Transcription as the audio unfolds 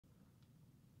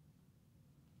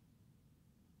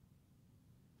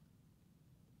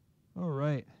All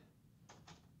right,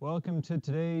 welcome to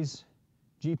today's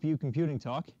GPU computing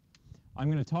talk. I'm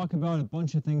going to talk about a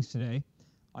bunch of things today.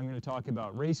 I'm going to talk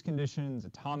about race conditions,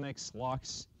 atomics,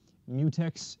 locks,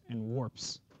 mutex, and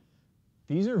warps.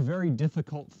 These are very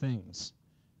difficult things.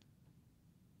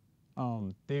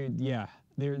 They're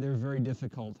very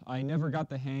difficult. I never got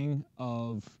the hang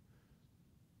of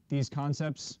these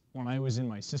concepts when I was in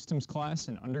my systems class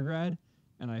in undergrad,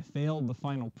 and I failed the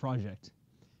final project.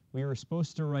 We were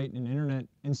supposed to write an internet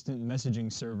instant messaging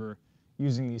server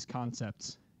using these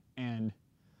concepts, and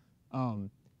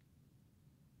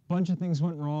bunch of things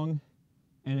went wrong,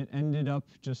 and it ended up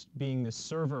just being this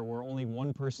server where only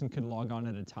one person could log on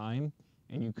at a time,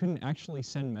 and you couldn't actually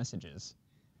send messages.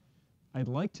 I'd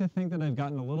like to think that I've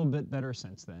gotten a little bit better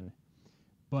since then,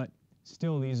 but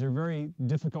still, these are very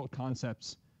difficult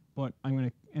concepts. But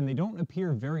and they don't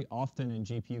appear very often in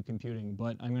GPU computing,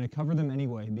 but I'm going to cover them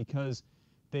anyway because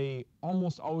they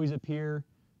almost always appear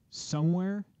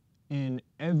somewhere in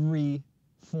every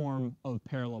form of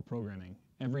parallel programming.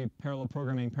 Every parallel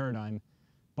programming paradigm,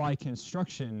 by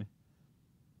construction,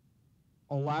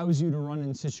 allows you to run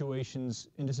into situations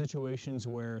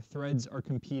where threads are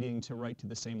competing to write to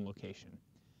the same location.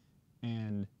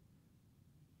 And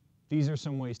these are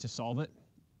some ways to solve it.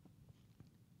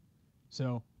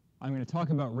 So I'm going to talk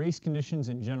about race conditions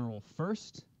in general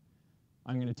first.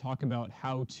 I'm going to talk about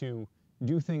how to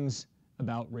do things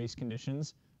about race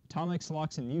conditions. Atomics,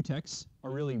 locks, and mutex are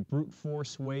really brute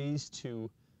force ways to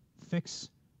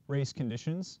fix race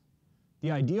conditions.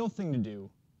 The ideal thing to do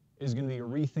is going to be to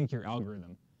rethink your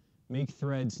algorithm. Make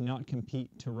threads not compete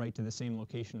to write to the same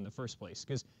location in the first place.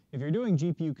 Because if you're doing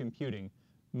GPU computing,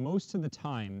 most of the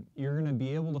time you're going to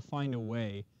be able to find a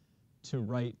way to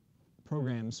write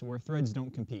programs where threads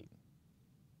don't compete.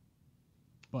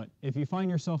 But if you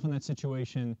find yourself in that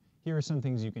situation, here are some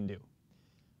things you can do.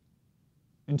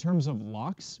 In terms of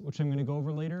locks, which I'm going to go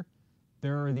over later,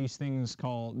 there are these things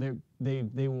called,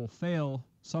 they will fail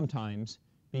sometimes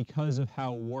because of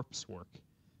how warps work.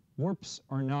 Warps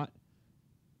are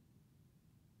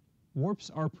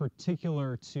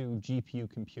particular to GPU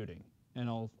computing, and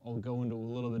I'll go into a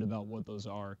little bit about what those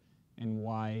are and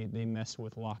why they mess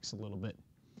with locks a little bit.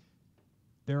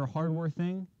 They're a hardware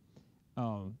thing.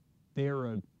 For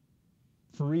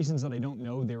reasons that I don't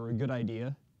know, they were a good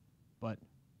idea, but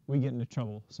we get into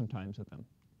trouble sometimes with them.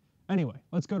 Anyway,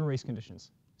 let's go to race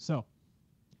conditions. So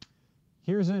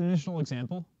here's an initial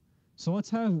example. So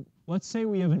let's say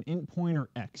we have an int pointer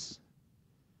x,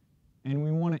 and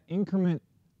we want to increment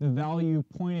the value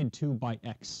pointed to by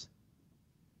x.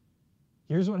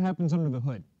 Here's what happens under the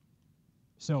hood.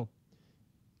 So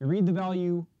you read the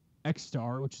value x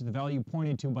star, which is the value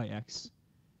pointed to by x.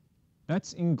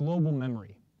 That's in global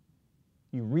memory.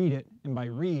 You read it, and by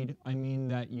read, I mean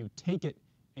that you take it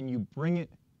and you bring it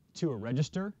to a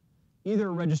register, either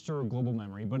a register or global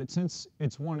memory, but since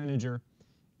it's one integer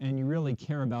and you really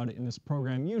care about it in this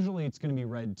program, usually it's going to be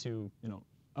read to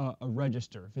a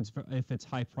register if it's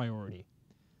high priority.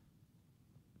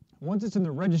 Once it's in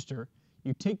the register,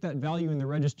 you take that value in the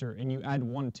register and you add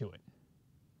 1 to it.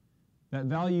 That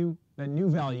new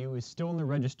value is still in the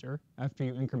register after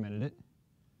you incremented it.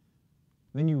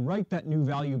 Then you write that new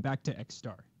value back to x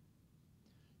star.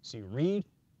 So you read,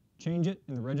 change it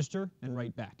in the register, and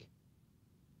write back.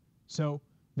 So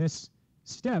this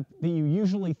step that you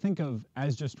usually think of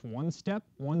as just one step,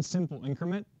 one simple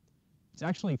increment, it's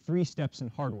actually 3 steps in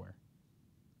hardware.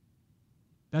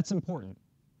 That's important,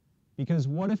 because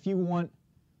what if you want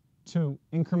to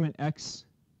increment x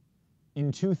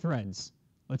in 2 threads?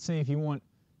 Let's say if you want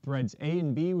threads A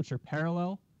and B, which are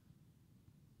parallel,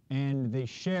 and they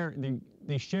share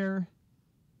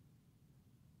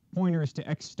pointers to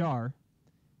x star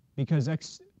because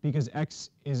x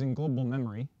is in global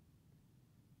memory.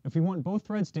 If we want both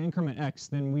threads to increment x,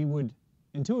 then we would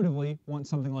intuitively want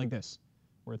something like this,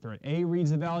 where thread A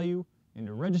reads the value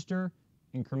into register,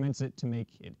 increments it to make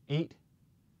it 8,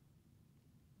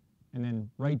 and then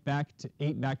write back to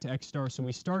 8 back to x star. So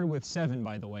we started with 7,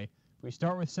 by the way. If we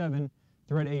start with 7,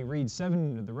 thread A reads 7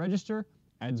 into the register,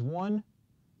 adds 1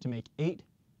 to make 8,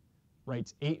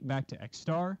 writes 8 back to x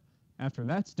star. After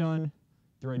that's done,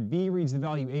 thread B reads the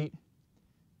value 8.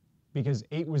 Because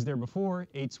 8 was there before,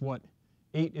 8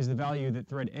 is the value that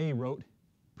thread A wrote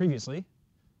previously.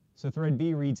 So thread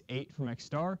B reads 8 from x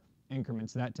star,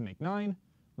 increments that to make 9,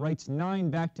 writes 9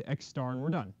 back to x star, and we're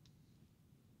done.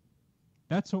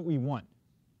 That's what we want.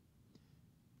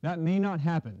 That may not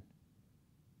happen.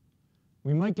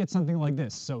 We might get something like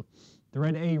this. So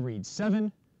thread A reads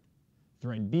 7,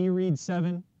 thread B reads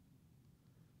 7,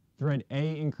 thread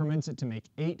A increments it to make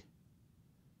 8,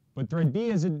 but thread B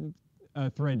has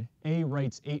thread A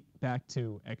writes 8 back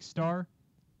to x star.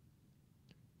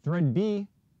 Thread B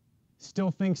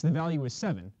still thinks the value is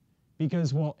 7,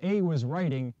 because while A was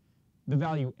writing the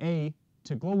value A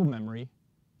to global memory,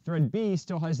 thread B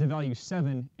still has the value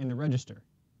 7 in the register.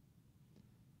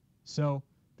 So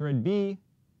thread B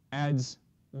adds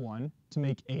 1 to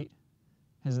make 8,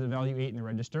 has the value 8 in the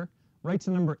register, writes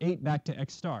the number 8 back to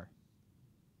x star.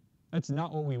 That's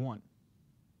not what we want.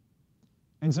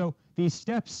 And so these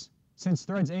steps, since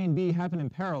threads A and B happen in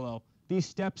parallel, these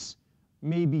steps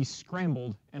may be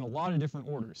scrambled in a lot of different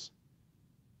orders.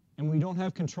 And we don't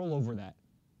have control over that.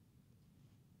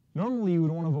 Normally, you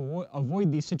would want to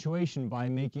avoid these situations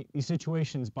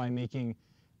by making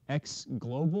x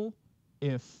global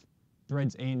if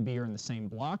threads A and B are in the same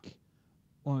block.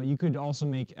 You could also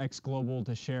make x global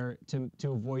to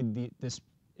avoid this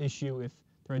issue if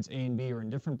threads A and B are in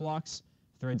different blocks.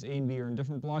 If threads A and B are in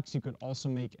different blocks, you could also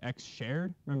make x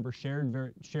shared. Remember, shared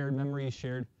memory is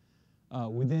shared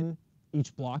within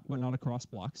each block, but not across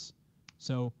blocks.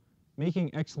 So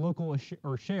making x local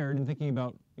or shared and thinking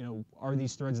about, are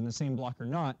these threads in the same block or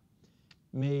not,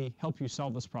 may help you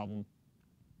solve this problem.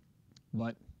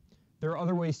 But there are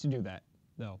other ways to do that,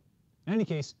 though. In any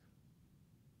case,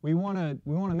 we want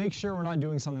to make sure we're not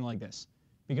doing something like this,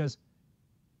 because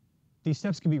these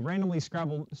steps can be randomly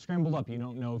scrambled up. You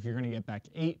don't know if you're going to get back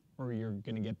 8 or you're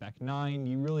going to get back 9.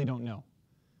 You really don't know.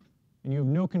 And you have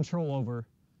no control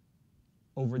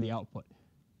over the output.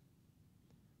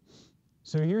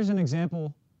 So here's an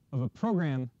example of a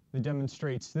program that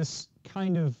demonstrates this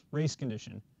kind of race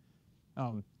condition.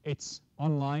 It's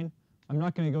online. I'm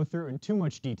not going to go through it in too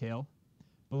much detail,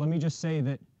 but let me just say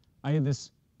that I have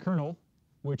this kernel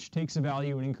which takes a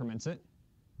value and increments it,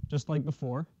 just like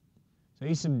before. So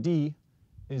a sub d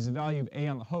is the value of a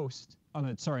on the host, on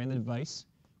the device.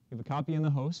 We have a copy on the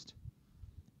host,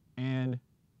 and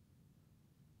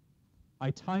I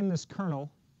time this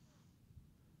kernel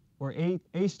where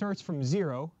a starts from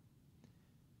 0,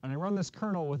 and I run this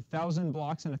kernel with 1,000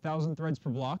 blocks and 1,000 threads per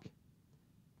block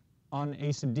on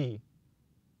a sub d.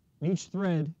 And each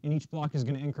thread in each block is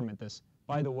going to increment this.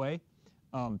 By the way,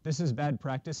 this is bad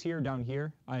practice here, down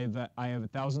here. I have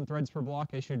 1,000 threads per block.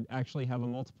 I should actually have a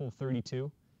multiple of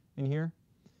 32 in here.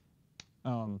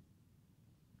 But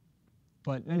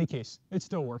in any case, it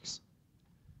still works.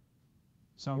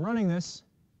 So I'm running this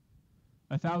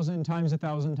 1,000 times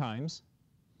 1,000 times,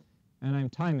 and I'm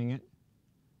timing it,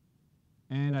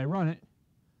 and I run it,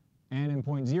 and in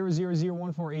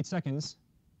 0.000148 seconds,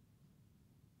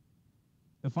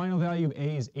 the final value of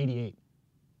a is 88.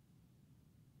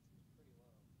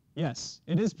 Yes,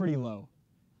 it is pretty low.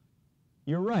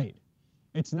 You're right.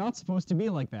 It's not supposed to be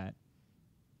like that.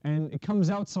 And it comes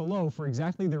out so low for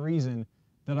exactly the reason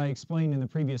that I explained in the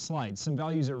previous slide. Some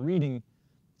threads are reading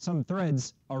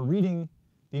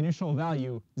the initial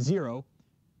value 0,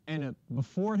 and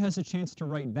before it has a chance to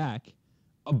write back,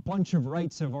 a bunch of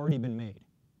writes have already been made.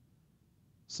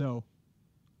 So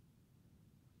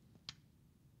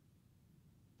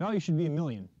value should be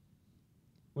 1,000,000.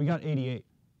 We got 88.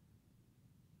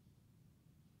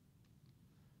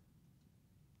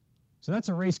 So that's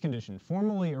a race condition.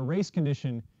 Formally, a race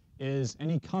condition is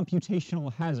any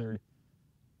computational hazard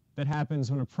that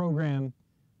happens when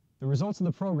the results of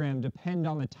the program depend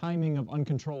on the timing of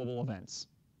uncontrollable events.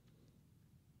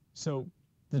 So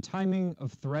the timing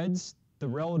of threads, the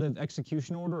relative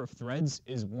execution order of threads,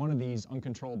 is one of these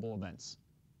uncontrollable events.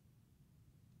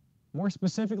 More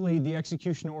specifically, the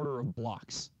execution order of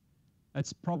blocks.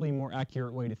 That's probably a more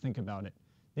accurate way to think about it.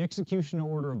 The execution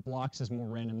order of blocks is more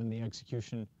random than the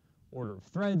execution order of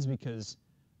threads, because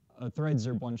threads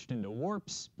are bunched into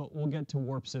warps, but we'll get to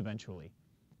warps eventually.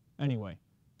 Anyway,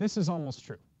 this is almost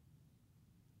true.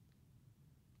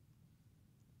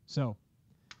 So,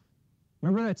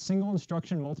 remember that single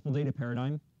instruction, multiple data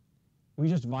paradigm? We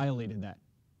just violated that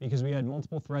because we had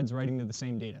multiple threads writing to the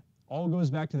same data. All goes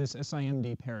back to this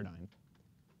SIMD paradigm.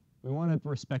 We want to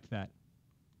respect that.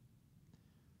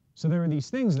 So there are these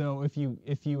things, though, if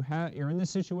you're in this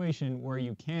situation where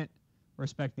you can't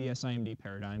respect the SIMD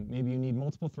paradigm, maybe you need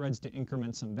multiple threads to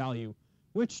increment some value,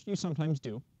 which you sometimes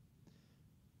do,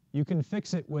 you can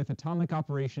fix it with atomic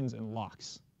operations and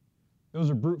locks. Those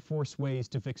are brute force ways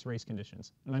to fix race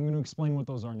conditions, and I'm going to explain what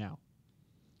those are now.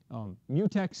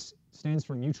 Mutex stands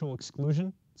for mutual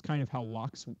exclusion. It's kind of how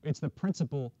locks, it's the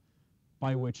principle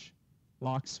by which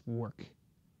locks work.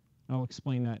 I'll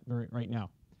explain that right now.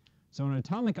 So an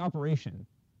atomic operation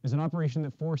is an operation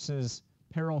that forces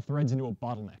parallel threads into a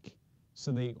bottleneck,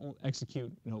 so they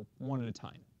execute one at a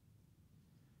time.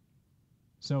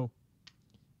 So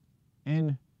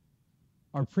in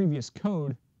our previous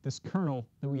code, this kernel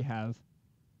that we have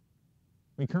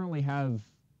we currently have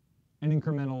an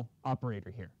incremental operator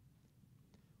here.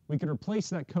 We could replace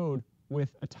that code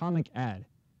with atomic add,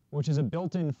 which is a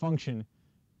built-in function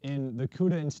in the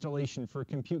CUDA installation for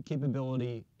compute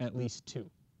capability at least 2.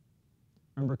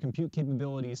 Remember, compute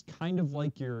capability is kind of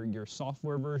like your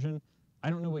software version. I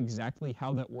don't know exactly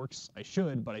how that works. I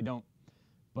should, but I don't.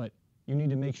 But you need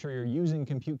to make sure you're using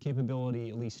compute capability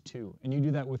at least 2, and you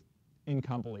do that in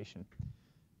compilation.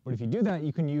 But if you do that,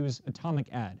 you can use atomic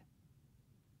add,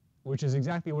 which is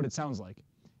exactly what it sounds like.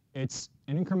 It's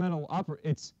an incremental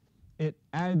it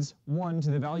adds 1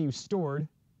 to the value stored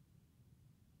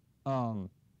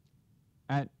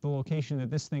at the location that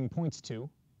this thing points to.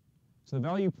 So the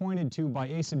value pointed to by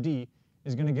a sub d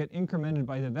is going to get incremented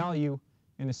by the value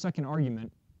in the second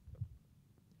argument,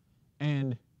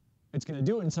 and it's going to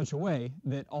do it in such a way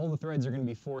that all the threads are going to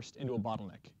be forced into a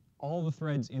bottleneck. All the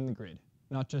threads in the grid,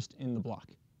 not just in the block.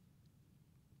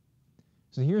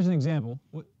 So here's an example.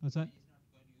 What's that?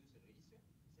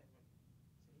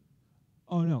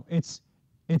 Oh no, it's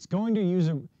going to use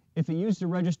if it used a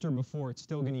register before, it's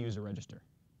still going to use a register.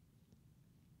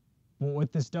 But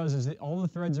what this does is that all the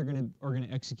threads are going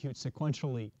to execute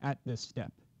sequentially at this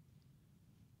step.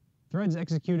 Threads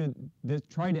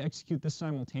tried to execute this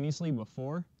simultaneously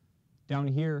before. Down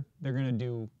here, they're going to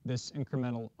do this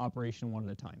incremental operation one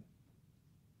at a time.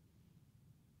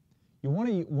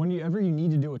 Whenever you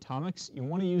need to do atomics, you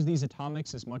want to use these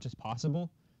atomics as much as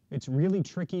possible. It's really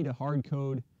tricky to hard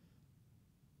code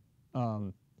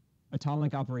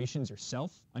atomic operations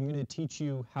yourself. I'm going to teach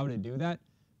you how to do that,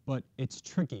 but it's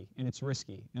tricky and it's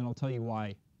risky, and I'll tell you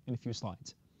why in a few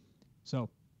slides. So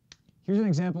here's an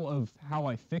example of how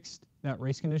I fixed that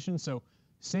race condition. So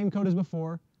same code as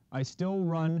before. I still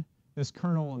run this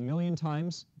kernel 1,000,000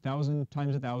 times, 1,000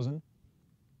 times 1,000.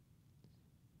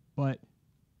 But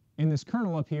in this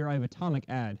kernel up here, I have atomic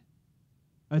add.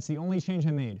 That's the only change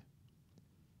I made.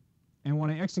 And when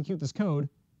I execute this code,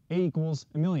 a equals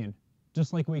 1,000,000,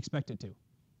 just like we expect it to.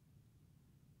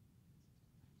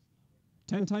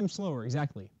 10 times slower,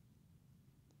 exactly.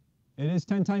 It is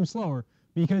 10 times slower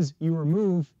because you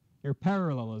remove your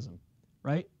parallelism,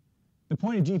 right? The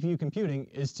point of GPU computing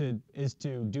is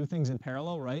to do things in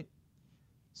parallel, right?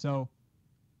 So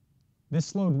this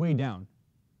slowed way down.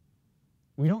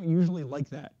 We don't usually like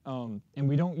that, and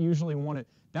we don't usually want it.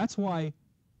 That's why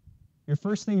your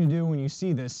first thing to do when you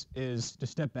see this is to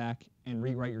step back and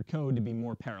rewrite your code to be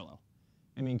more parallel.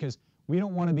 I mean, because we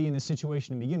don't want to be in this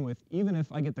situation to begin with. Even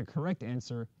if I get the correct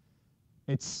answer,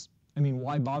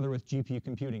 why bother with GPU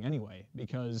computing anyway?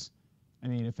 Because, I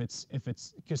mean,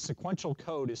 because sequential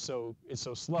code is so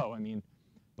slow. I mean,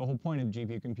 the whole point of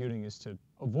GPU computing is to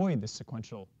avoid this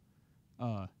sequential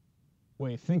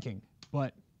way of thinking.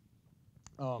 But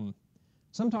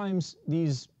sometimes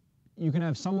you can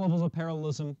have some levels of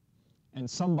parallelism and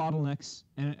some bottlenecks,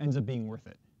 and it ends up being worth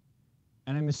it.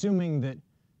 And I'm assuming that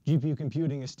GPU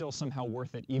computing is still somehow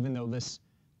worth it, even though this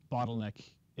bottleneck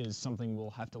is something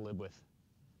we'll have to live with.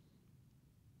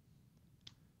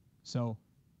 So,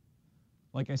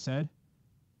 like I said,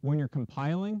 when you're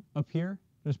compiling up here,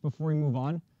 just before we move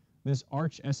on, this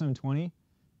Arch SM20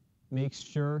 makes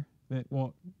sure that,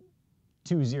 well,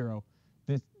 2.0,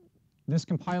 that this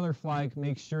compiler flag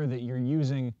makes sure that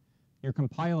you're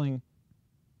compiling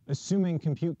assuming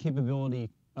compute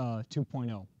capability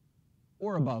 2.0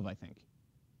 or above, I think.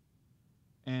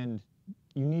 And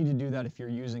you need to do that if you're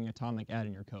using atomic add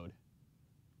in your code.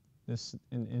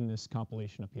 In this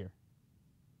compilation up here.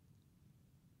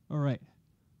 All right,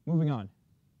 moving on.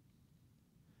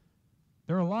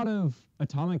 There are a lot of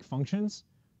atomic functions.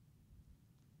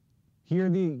 Here are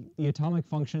the atomic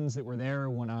functions that were there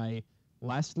when I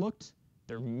last looked.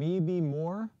 There may be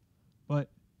more, but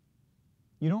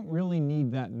you don't really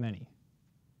need that many,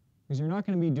 because you're not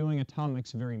going to be doing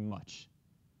atomics very much.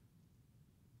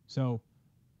 So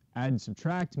add,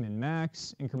 subtract, min,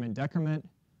 max, increment, decrement,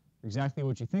 exactly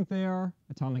what you think they are.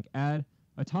 Atomic add.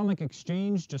 Atomic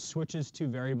exchange just switches two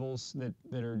variables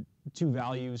that are two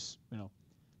values.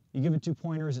 You give it 2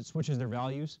 pointers, it switches their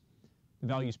values. The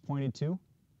values pointed to.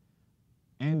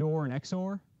 And or and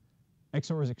XOR.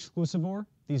 XOR is exclusive OR.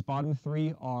 These bottom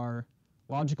 3 are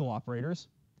logical operators.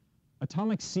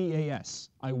 Atomic CAS,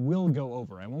 I will go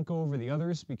over. I won't go over the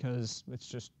others because it's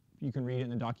just, you can read it in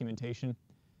the documentation.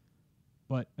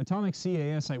 But atomic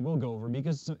CAS I will go over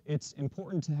because it's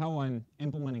important to how I'm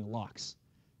implementing locks.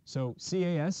 So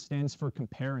CAS stands for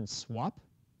compare and swap.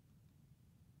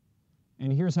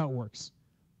 And here's how it works.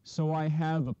 So I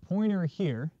have a pointer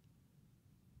here,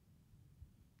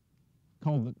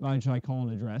 which I call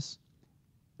an address,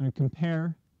 and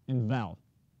compare and val.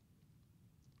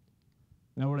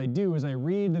 Now what I do is I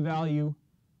read the value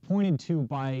pointed to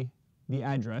by the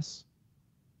address,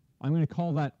 I'm going to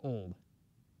call that old.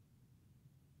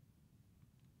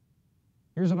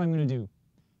 Here's what I'm going to do.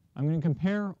 I'm going to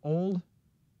compare old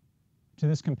to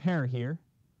this compare here.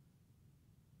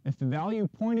 If the value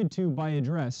pointed to by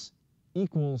address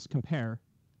equals compare,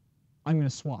 I'm going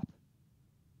to swap.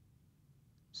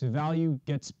 So the value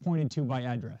gets pointed to by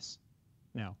address.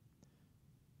 Now,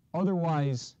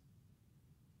 otherwise,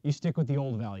 you stick with the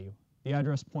old value. The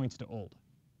address points to old.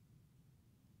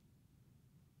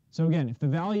 So again, if the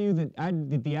value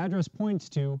that the address points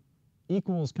to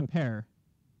equals compare,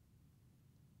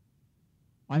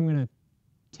 I'm going to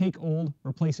take old,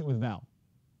 replace it with val.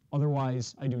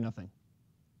 Otherwise, I do nothing.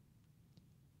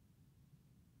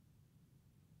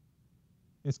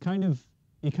 It's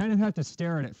you kind of have to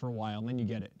stare at it for a while, and then you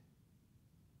get it.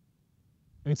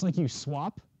 It's like you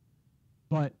swap,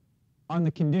 but on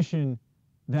the condition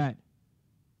that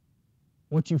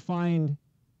what you find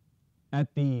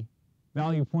at the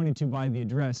value pointed to by the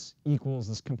address equals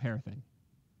this compare thing.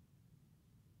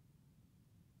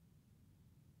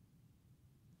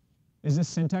 Is this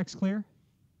syntax clear?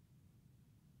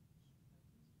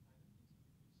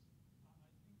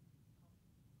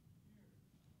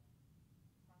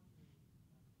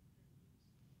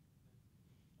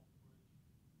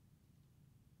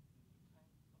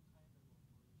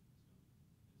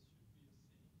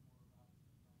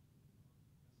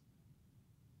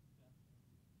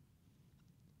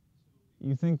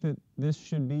 You think that this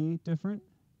should be different,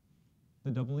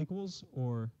 the double equals,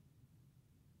 or?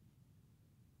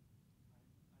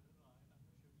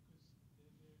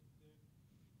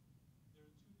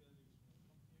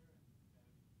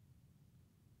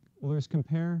 Well, there's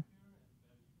compare.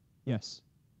 Yes.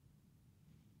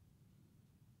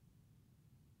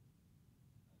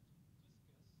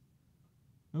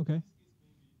 Okay.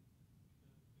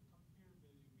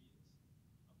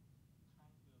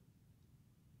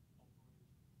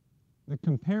 The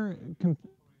compare,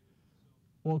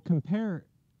 well, compare.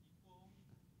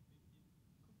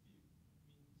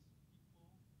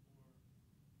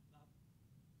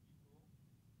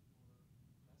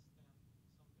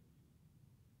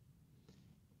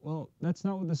 Well, that's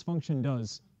not what this function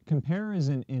does. Compare is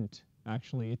an int,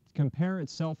 actually. Compare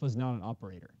itself is not an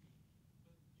operator.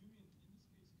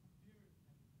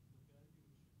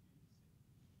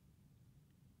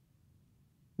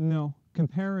 No,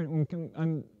 compare.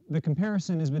 The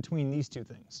comparison is between these two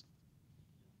things.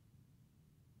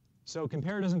 So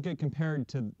compare doesn't get compared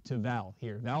to val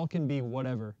here. Val can be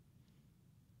whatever.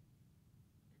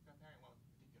 You're comparing one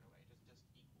particular way,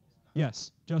 just equals.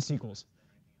 Yes, just equals.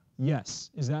 Yes.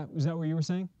 Is that what you were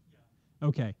saying? Yeah.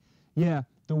 Okay. Yeah.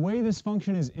 The way this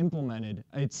function is implemented,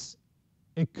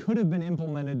 it could have been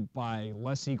implemented by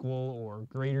less equal or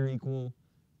greater equal,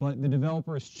 but the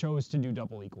developers chose to do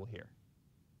double equal here.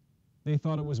 They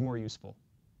thought it was more useful.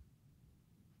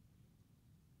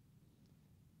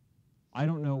 I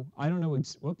don't know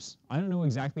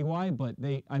exactly why, but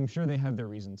I'm sure they have their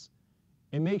reasons.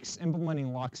 It makes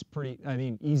implementing locks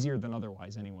easier than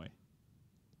otherwise anyway.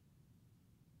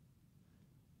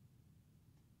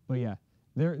 But yeah,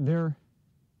 there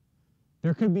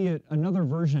could be another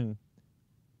version.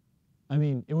 I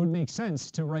mean, it would make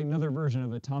sense to write another version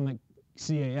of atomic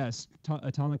CAS,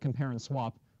 atomic compare and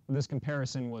swap, where this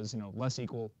comparison was, less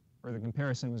equal, or the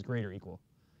comparison was greater equal.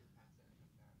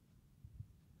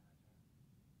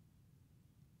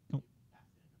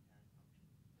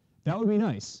 That would be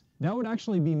nice. That would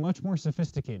actually be much more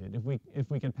sophisticated if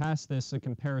we could pass this a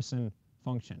comparison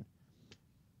function.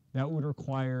 That would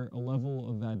require a level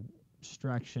of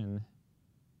abstraction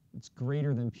that's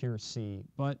greater than pure C.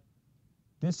 But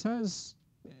this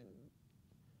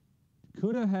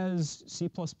CUDA has C++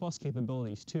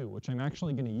 capabilities too, which I'm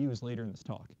actually going to use later in this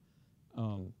talk.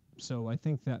 So I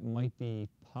think that might be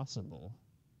possible.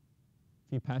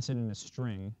 If you pass it in a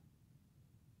string,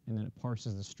 and then it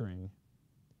parses the string.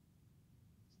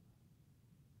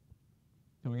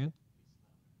 Come again?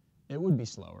 It would be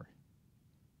slower.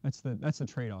 That's the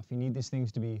trade-off. You need these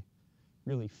things to be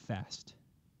really fast,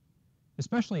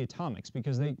 especially atomics,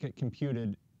 because they get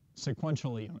computed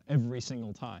sequentially every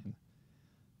single time.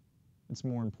 It's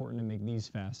more important to make these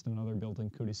fast than other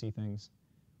built-in CUDA C things.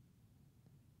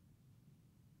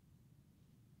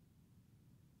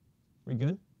 We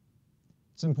good?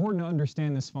 It's important to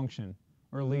understand this function,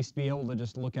 or at least be able to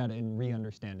just look at it and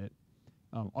re-understand it.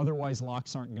 Otherwise,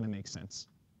 locks aren't going to make sense.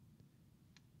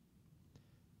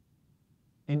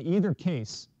 In either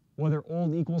case, whether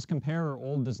old equals compare or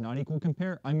old does not equal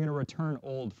compare, I'm going to return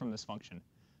old from this function.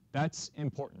 That's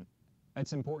important.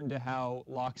 That's important to how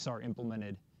locks are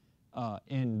implemented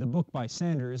in the book by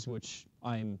Sanders, which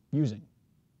I'm using.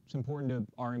 It's important to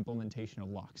our implementation of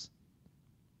locks.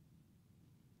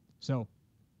 So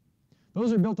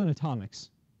those are built-in atomics.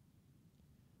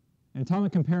 An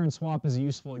atomic compare and swap is a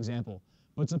useful example.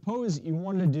 But suppose you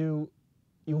wanted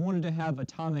to have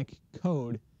atomic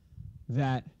code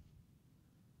that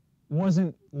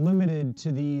wasn't limited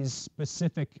to these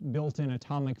specific built-in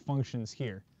atomic functions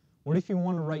here. What if you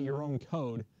want to write your own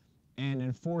code and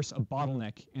enforce a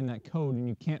bottleneck in that code and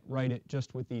you can't write it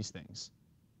just with these things?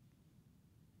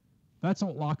 That's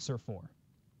what locks are for.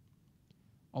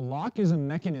 A lock is a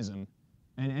mechanism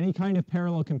in any kind of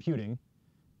parallel computing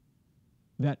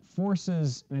that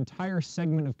forces an entire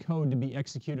segment of code to be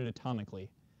executed atomically.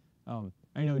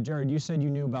 I know, Jared, you said you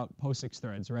knew about POSIX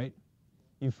threads, right?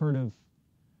 You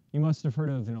must have heard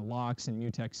of locks and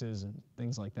mutexes and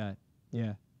things like that.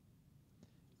 Yeah.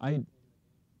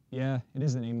 Yeah, it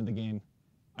is the name of the game.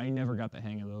 I never got the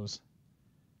hang of those.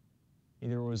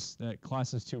 Either it was that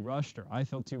class is too rushed, or I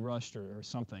felt too rushed, or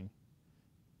something.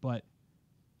 But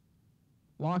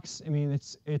locks, I mean,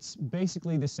 it's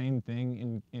basically the same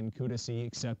thing in CUDA C,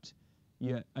 except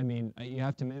you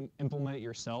have to implement it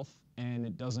yourself, and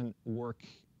it doesn't work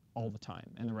all the time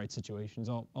in the right situations.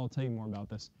 I'll tell you more about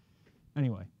this.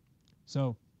 Anyway,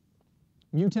 so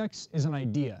mutex is an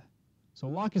idea. So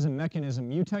lock is a mechanism,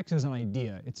 mutex is an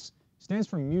idea. It stands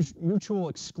for mutual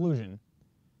exclusion,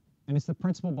 and it's the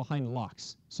principle behind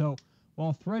locks. So while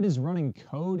a thread is running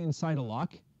code inside a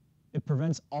lock, it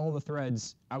prevents all the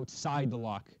threads outside the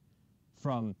lock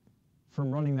from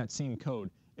running that same code.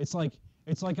 It's like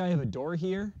I have a door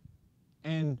here,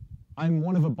 and I'm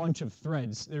one of a bunch of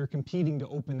threads that are competing to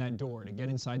open that door, to get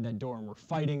inside that door, and we're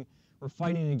fighting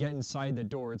to get inside the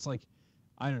door. It's like,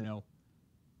 I don't know,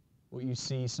 what you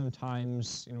see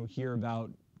sometimes, hear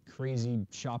about crazy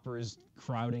shoppers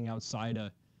crowding outside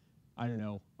a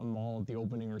mall at the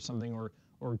opening or something, or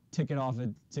ticket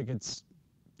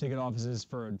offices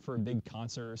for a big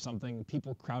concert or something,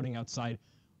 people crowding outside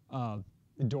the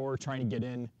door trying to get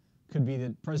in. Could be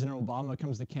that President Obama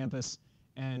comes to campus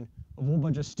and a whole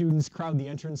bunch of students crowd the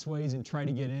entranceways and try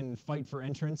to get in and fight for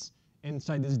entrance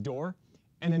inside this door,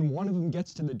 and then one of them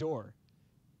gets to the door,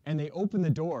 and they open the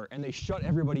door and they shut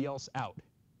everybody else out.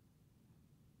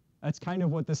 That's kind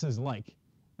of what this is like.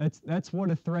 That's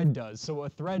what a thread does. So a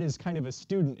thread is kind of a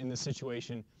student in this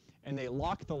situation, and they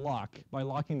lock the lock by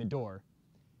locking the door.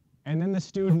 And then the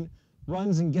student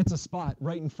runs and gets a spot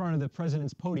right in front of the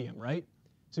president's podium, right?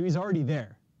 So he's already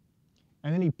there.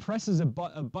 And then he presses a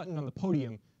button on the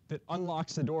podium that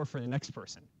unlocks the door for the next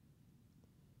person.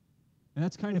 And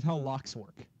that's kind of how locks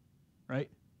work, right?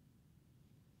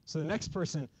 So the next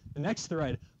person, the next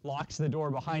thread, locks the door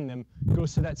behind them,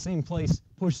 goes to that same place,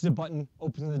 pushes a button,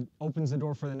 opens the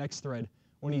door for the next thread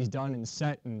when he's done and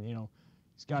set, and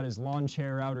he's got his lawn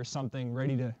chair out or something,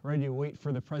 ready to wait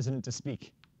for the president to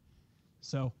speak.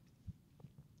 So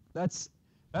that's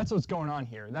what's going on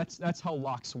here. That's how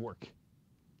locks work.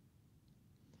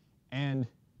 And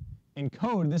in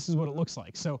code, this is what it looks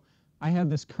like. So I have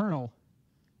this kernel,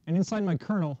 and inside my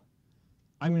kernel,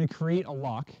 I'm going to create a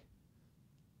lock.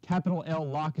 Capital L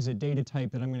lock is a data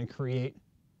type that I'm going to create.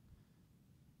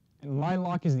 And my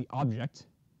lock is the object.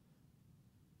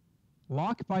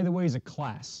 Lock, by the way, is a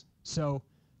class. So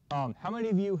how many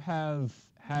of you have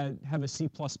a C++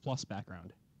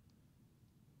 background?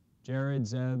 Jared,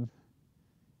 Zeb,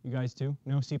 you guys too?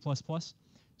 No C++?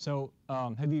 So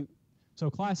So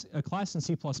a class in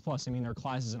C++, I mean, there are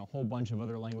classes in a whole bunch of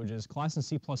other languages. Class in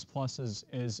C++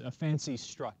 is a fancy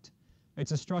struct.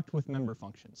 It's a struct with member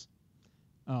functions.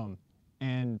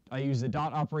 And I use the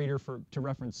dot operator to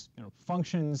reference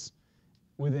functions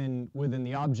within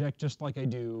the object, just like I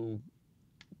do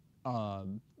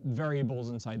variables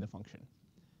inside the function.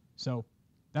 So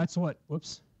that's what,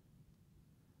 whoops.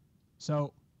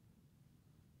 So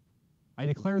I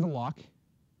declare the lock.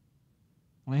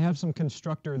 And I have some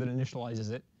constructor that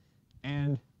initializes it,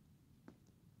 and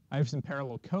I have some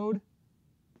parallel code.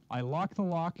 I lock the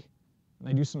lock, and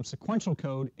I do some sequential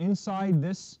code. Inside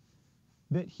this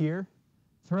bit here,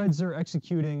 threads are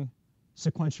executing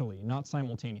sequentially, not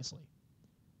simultaneously.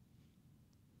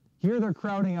 Here they're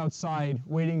crowding outside,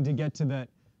 waiting to get to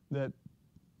the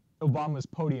Obama's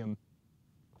podium.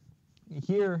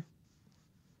 Here,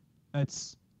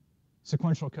 that's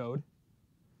sequential code.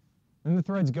 Then the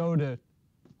threads go to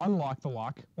unlock the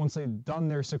lock once they've done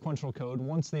their sequential code,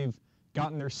 once they've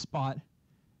gotten their spot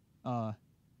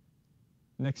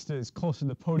next to as close to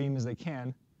the podium as they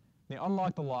can. They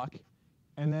unlock the lock,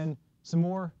 and then some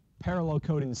more parallel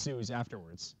code ensues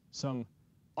afterwards, some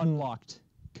unlocked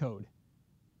code.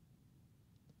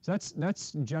 So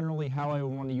that's generally how I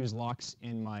would want to use locks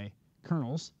in my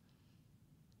kernels.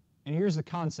 And here's the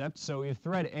concept. So we have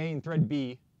thread A and thread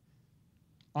B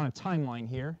on a timeline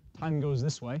here. Time goes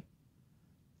this way.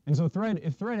 And so if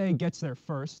thread A gets there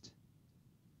first,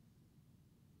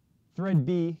 thread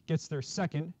B gets there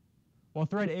second. While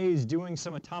thread A is doing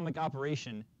some atomic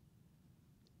operation,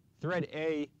 thread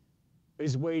A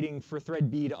is waiting for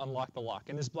thread B to unlock the lock.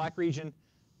 In this black region,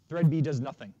 thread B does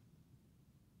nothing.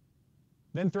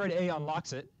 Then thread A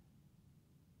unlocks it,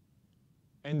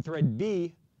 and thread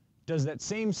B does that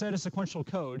same set of sequential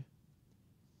code,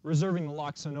 reserving the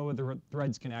lock so no other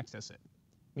threads can access it.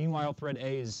 Meanwhile, thread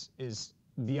A is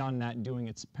beyond that doing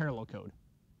its parallel code.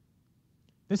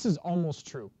 This is almost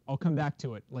true. I'll come back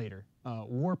to it later.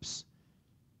 Warps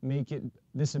make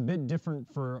this a bit different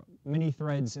for many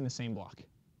threads in the same block.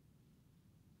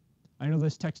 I know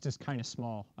this text is kind of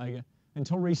small.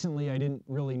 Until recently, I didn't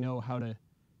really know how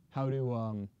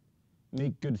to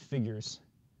make good figures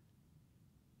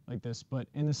like this, but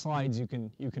in the slides you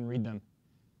can read them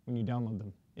when you download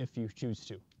them if you choose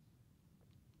to.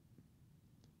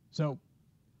 So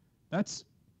that's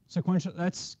sequential.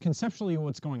 That's conceptually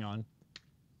what's going on.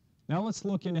 Now let's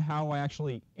look into how I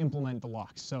actually implement the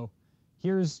locks. So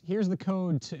here's the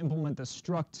code to implement the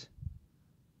struct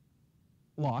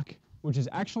lock, which is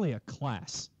actually a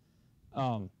class.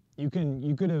 You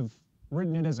could have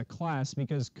written it as a class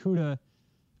because CUDA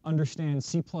understands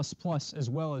C++ as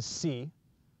well as C,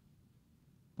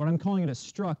 but I'm calling it a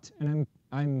struct, and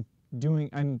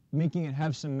I'm making it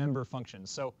have some member functions.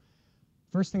 So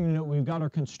first thing to note, we've got our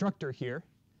constructor here,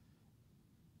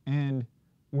 and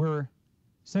we're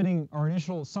setting our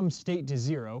initial some state to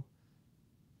 0,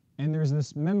 and there's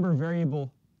this member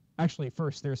variable. Actually,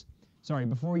 first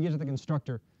before we get to the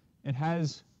constructor, it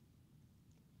has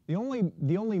the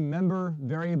only member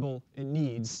variable it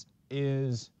needs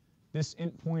is this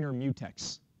int pointer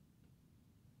mutex.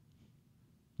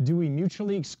 Do we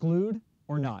mutually exclude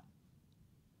or not?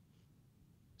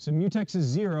 So mutex is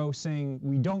 0, saying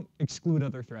we don't exclude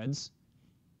other threads.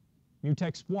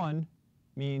 Mutex 1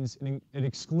 means it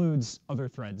excludes other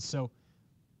threads. So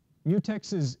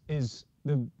mutex is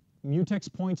the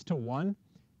mutex points to 1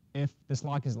 if this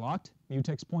lock is locked.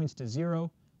 Mutex points to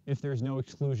 0 if there's no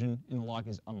exclusion and the lock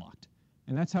is unlocked.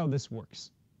 And that's how this works.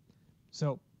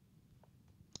 So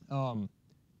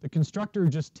the constructor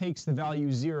just takes the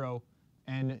value 0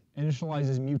 and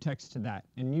initializes mutex to that.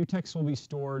 And mutex will be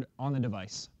stored on the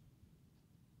device.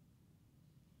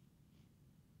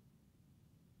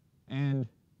 And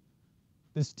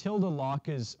this tilde lock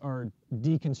is our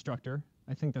deconstructor.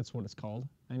 I think that's what it's called.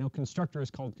 I know constructor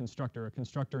is called constructor. A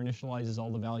constructor initializes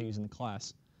all the values in the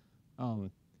class.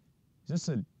 Is this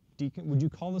would you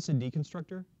call this a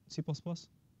deconstructor, C++?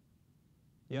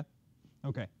 Yeah?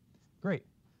 Okay, great.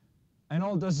 And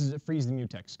all it does is it frees the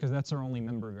mutex, because that's our only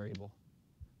member variable.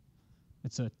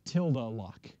 It's a tilde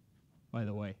lock, by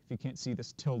the way, if you can't see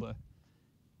this tilde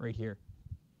right here.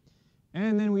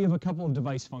 And then we have a couple of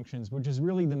device functions, which is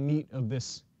really the meat of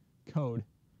this code.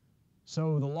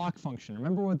 So the lock function,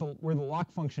 remember where the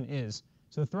lock function is.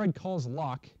 So the thread calls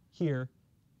lock here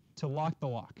to lock the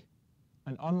lock,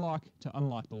 and unlock to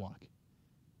unlock the lock.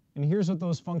 And here's what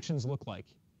those functions look like.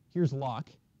 Here's lock,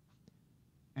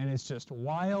 and it's just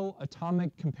while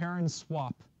atomic compare and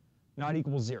swap not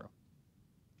equals 0.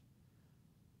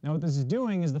 Now what this is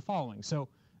doing is the following. So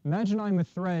imagine I'm a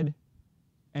thread,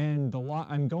 and the lock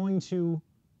I'm going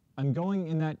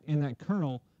in that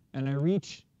kernel, and I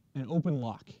reach an open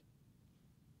lock.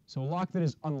 So a lock that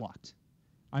is unlocked.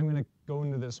 I'm going to go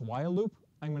into this while loop.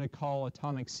 I'm going to call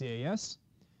atomic CAS.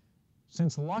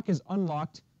 Since the lock is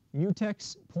unlocked,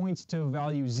 mutex points to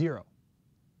value 0.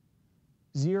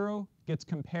 0 gets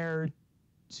compared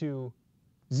to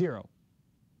 0.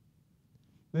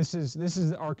 This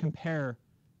is our compare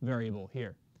variable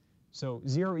here. So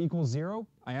 0 equals 0,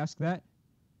 I ask that.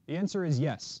 The answer is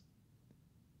yes.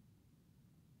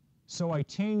 So I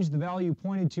change the value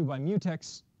pointed to by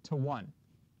mutex to 1.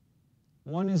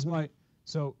 1 is my,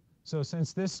 so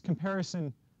since this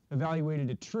comparison evaluated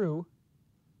to true,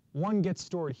 1 gets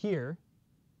stored here.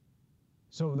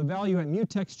 So the value at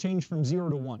mutex changed from 0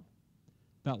 to 1.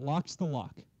 That locks the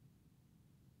lock,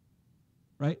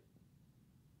 right?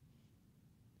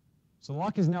 So the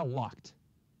lock is now locked.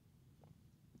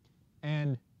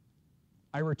 And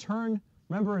I return,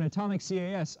 remember in atomic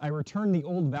CAS, I return the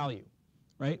old value,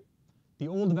 right? The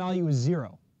old value is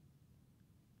 0.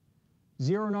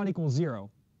 0 not equals 0.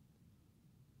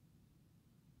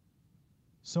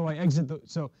 So I exit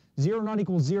so 0 not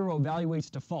equals 0 evaluates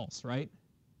to false, right?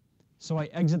 So I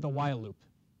exit the while loop.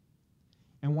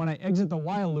 And when I exit the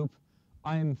while loop,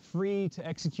 I'm free to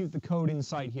execute the code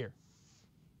inside here.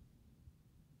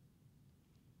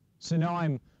 So now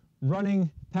I'm running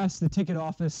past the ticket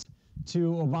office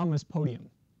to Obama's podium.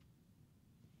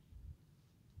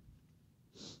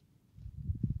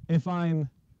 If I'm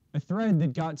a thread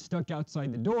that got stuck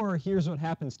outside the door, here's what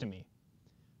happens to me.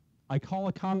 I call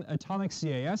atomic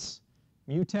CAS,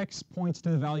 mutex points to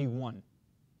the value 1.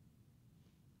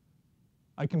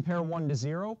 I compare 1 to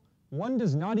 0. 1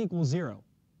 does not equal 0.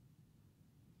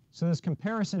 So this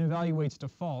comparison evaluates to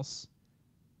false,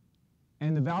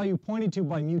 and the value pointed to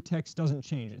by mutex doesn't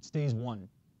change. It stays 1.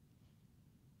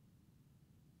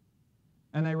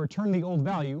 And I return the old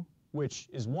value, which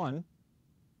is 1.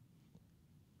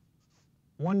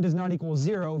 1 does not equal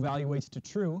 0 evaluates to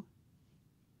true.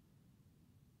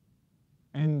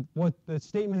 And what the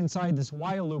statement inside this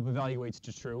while loop evaluates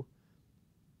to true.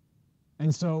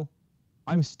 And so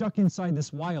I'm stuck inside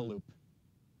this while loop.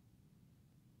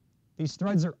 These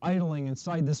threads are idling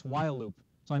inside this while loop.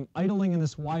 So I'm idling in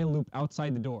this while loop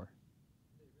outside the door.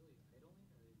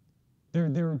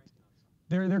 They're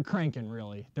cranking,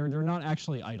 really. They're not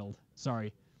actually idled.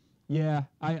 Sorry. Yeah,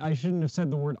 I shouldn't have said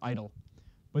the word idle.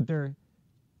 But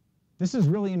this is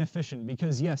really inefficient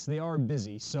because, yes, they are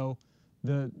busy. So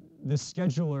the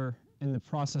scheduler and the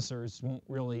processors won't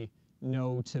really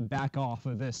know to back off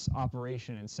of this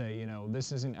operation and say, you know,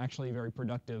 this isn't actually very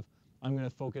productive. I'm going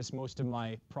to focus most of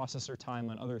my processor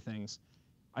time on other things.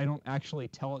 I don't actually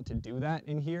tell it to do that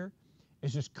in here.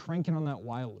 It's just cranking on that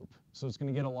while loop. So it's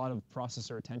going to get a lot of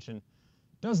processor attention.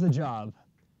 Does the job,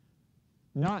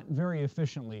 not very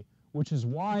efficiently, which is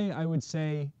why I would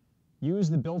say use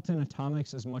the built-in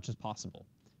atomics as much as possible.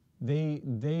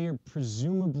 They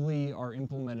presumably are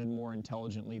implemented more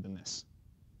intelligently than this.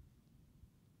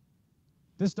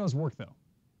 This does work, though.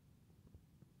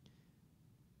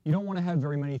 You don't want to have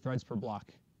very many threads per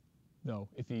block, though,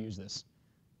 if you use this.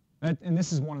 And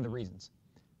this is one of the reasons.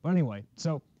 But anyway,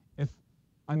 so if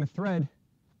I'm a thread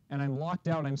and I'm locked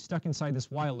out, I'm stuck inside this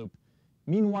while loop.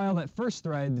 Meanwhile, that first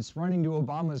thread that's running to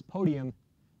Obama's podium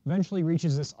eventually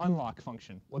reaches this unlock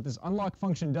function. What this unlock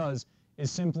function does is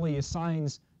simply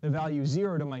assigns the value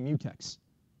 0 to my mutex.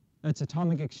 That's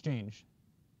atomic exchange.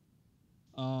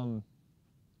 I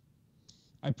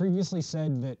previously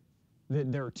said that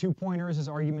there are 2 pointers as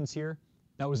arguments here.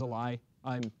 That was a lie.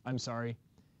 I'm sorry.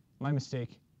 My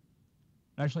mistake.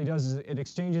 It actually does is it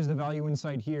exchanges the value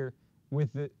inside here with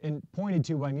and pointed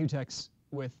to by mutex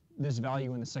with this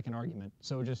value in the second argument.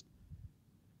 So it just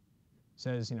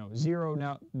says, you know, 0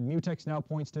 now, mutex now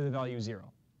points to the value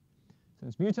 0.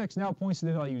 Since mutex now points to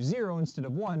the value 0 instead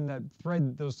of 1, that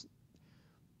thread,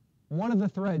 one of the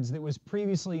threads that was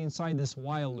previously inside this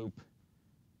while loop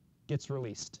gets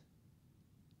released.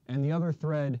 And the other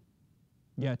thread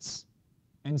gets,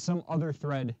 and some other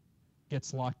thread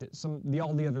gets locked,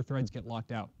 all the other threads get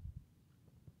locked out.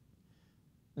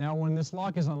 Now when this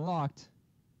lock is unlocked,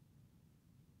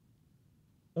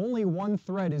 only one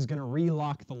thread is going to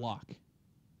relock the lock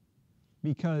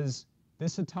because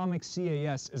this atomic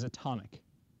CAS is atomic.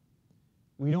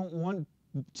 We don't want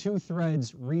 2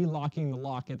 threads relocking the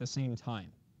lock at the same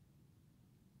time,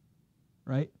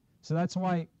 right? So that's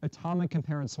why atomic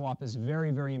compare and swap is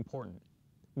very, very important.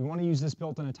 We want to use this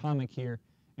built-in atomic here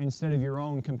instead of your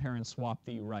own compare and swap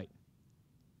that you write.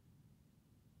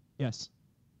 Yes? Is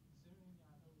there any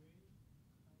other way, instead of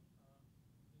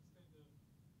pooling,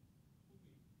 you are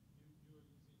using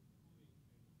pooling to check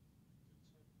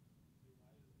the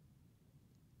while loop.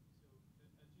 So I just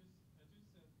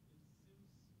said it seems busy.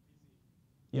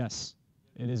 Yes,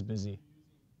 it is busy. You're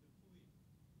using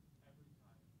the pooling every time.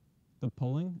 The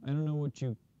pulling? I don't know what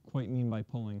you quite mean by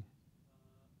pulling.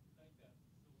 Like that.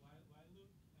 So while loop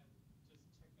and just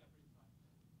check every time.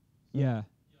 Yeah.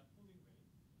 Yeah, pooling way.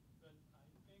 But I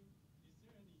think, is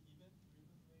there any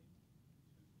event-driven way to,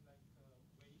 like wait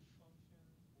function or multiple?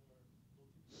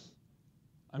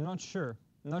 I'm not sure.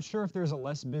 I'm not sure if there's a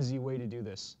less busy way to do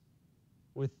this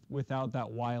without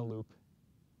that while loop.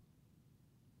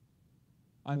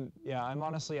 I'm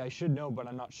honestly, I should know, but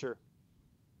I'm not sure.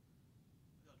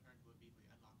 The alternative would be for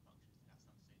your unlock functions to have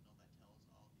some signal that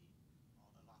tells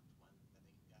all the locked ones that they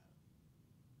can go.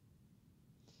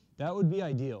 That would be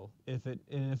ideal. If it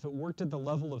worked at the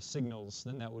level of signals,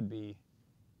 then that would be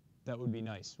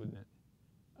nice, wouldn't it?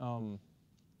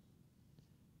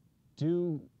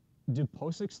 Do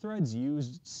POSIX threads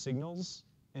use signals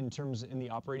in the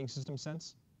operating system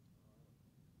sense?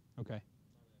 Okay.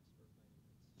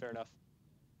 Fair enough.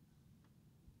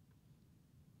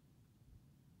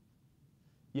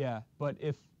 Yeah, but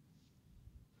if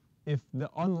the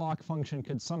unlock function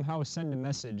could somehow send a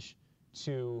message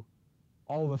to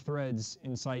all the threads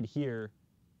inside here,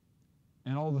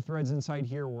 and all the threads inside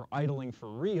here were idling for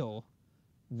real,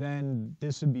 then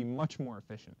this would be much more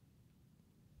efficient.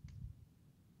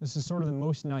 This is sort of the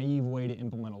most naive way to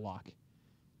implement a lock.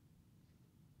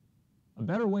 A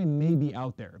better way may be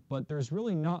out there, but there's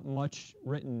really not much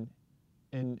written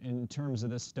in terms of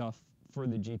this stuff for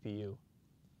the GPU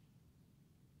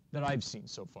that I've seen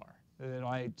so far, that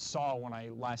I saw when I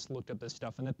last looked up this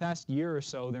stuff. In the past year or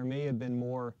so, there may have been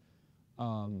more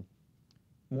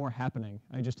happening.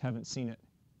 I just haven't seen it.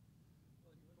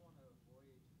 Well, you would want to avoid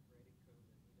writing code that needed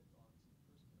blocks in the first place.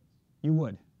 You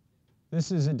would.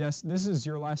 This is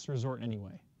your last resort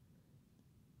anyway.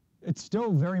 It's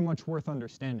still very much worth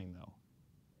understanding, though.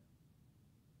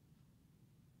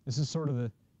 This is sort of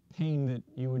the pain that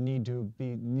you would need to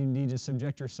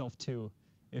subject yourself to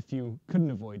if you couldn't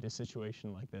avoid a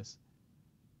situation like this. Is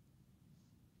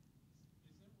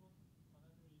there another issue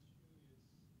is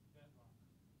deadlock?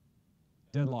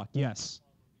 Deadlock, yes.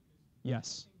 Problem because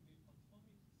Yes. I think the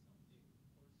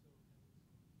atomic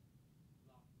something also has some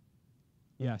lock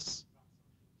Yes. lock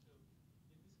something. So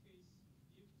in this case,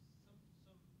 if some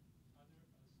other one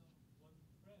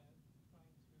thread trying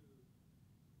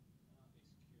to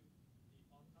execute the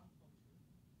unlock function,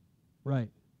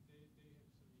 Right. they have some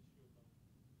issue about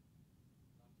locking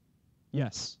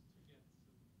Yes. to get some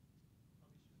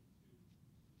permission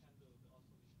to handle the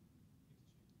oscillation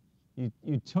exchange.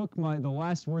 You took the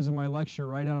last words of my lecture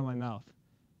right out of my mouth.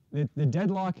 The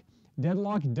deadlock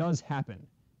does happen,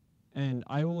 and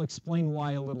I will explain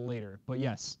why a little later. But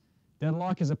yes,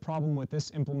 deadlock is a problem with this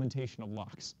implementation of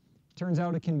locks. Turns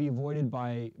out it can be avoided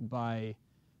by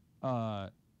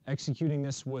executing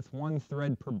this with one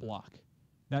thread per block.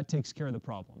 That takes care of the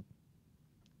problem.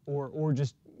 Or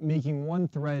just making one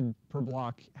thread per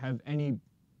block have any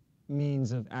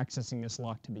means of accessing this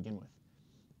lock to begin with.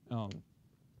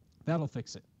 That'll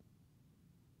fix it.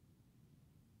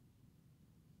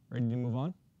 Ready to move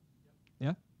on?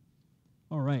 Yep. Yeah?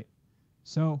 All right.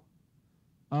 So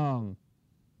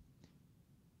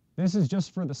this is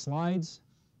just for the slides.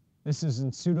 This is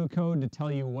in pseudocode to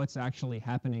tell you what's actually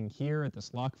happening here at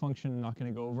this lock function. I'm not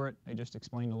going to go over it. I just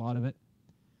explained a lot of it.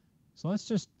 So let's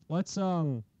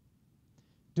do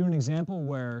an example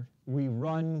where we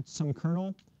run some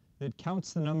kernel that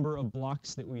counts the number of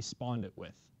blocks that we spawned it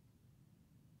with.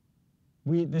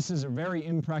 This is a very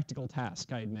impractical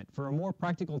task, I admit. For a more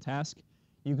practical task,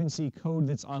 you can see code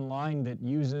that's online that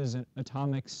uses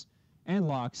atomics and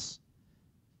locks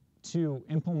to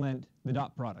implement the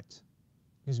dot product.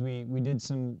 Because we did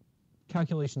some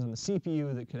calculations on the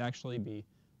CPU that could actually be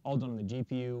all done on the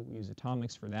GPU. We use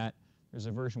atomics for that. There's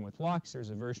a version with locks. There's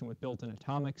a version with built-in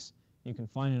atomics. You can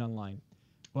find it online.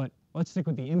 But let's stick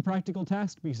with the impractical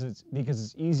task because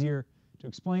it's easier to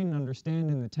explain and understand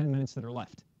in the 10 minutes that are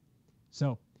left.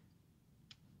 So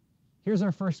here's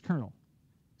our first kernel.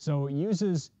 So it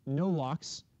uses no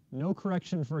locks, no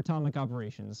correction for atomic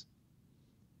operations,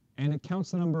 and it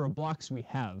counts the number of blocks we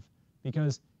have.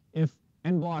 Because if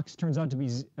n blocks turns out to be,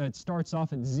 it starts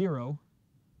off at 0,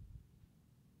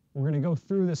 we're going to go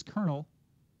through this kernel,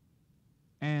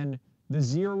 and the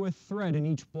 0th thread in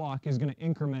each block is going to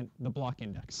increment the block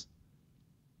index,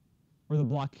 or the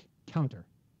block counter.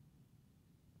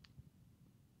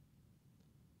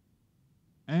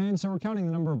 And so we're counting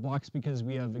the number of blocks because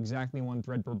we have exactly one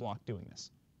thread per block doing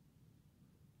this.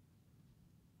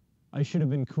 I should have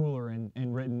been cooler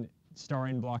and written star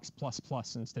n blocks plus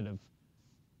plus instead of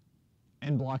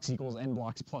n blocks equals n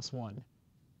blocks plus 1.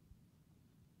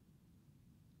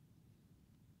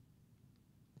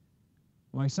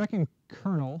 My second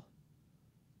kernel,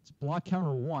 it's block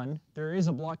counter 1. There is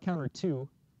a block counter 2.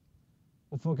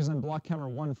 We'll focus on block counter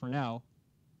 1 for now.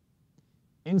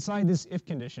 Inside this if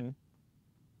condition,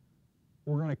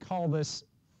 we're going to call this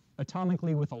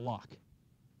atomically with a lock.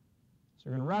 So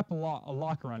we're going to wrap a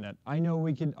lock around it. I know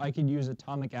I could use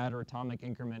atomic add or atomic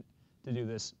increment to do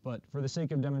this, but for the sake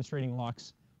of demonstrating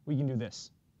locks, we can do this.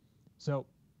 So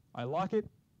I lock it,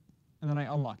 and then I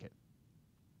unlock it.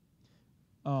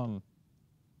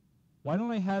 Why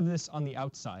don't I have this on the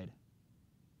outside?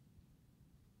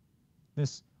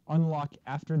 This unlock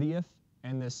after the if,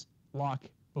 and this lock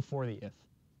before the if.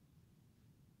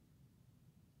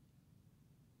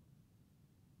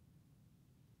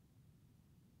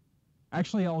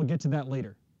 Actually, I'll get to that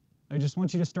later. I just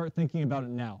want you to start thinking about it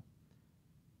now,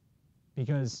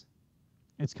 because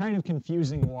it's kind of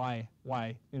confusing why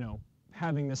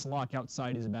having this lock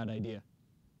outside is a bad idea.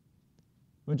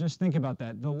 But just think about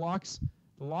that. The lock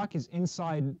is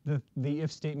inside the if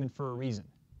statement for a reason.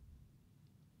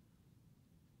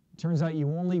 It turns out you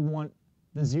only want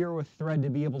the 0th thread to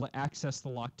be able to access the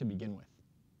lock to begin with.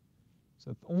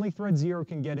 So only thread 0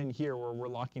 can get in here where we're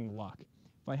locking the lock.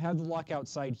 If I have the lock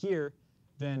outside here,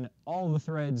 then all the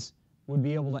threads would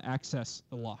be able to access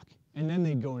the lock. and then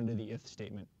they'd go into the if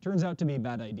statement. Turns out to be a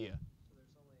bad idea. So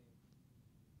there's only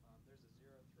there's a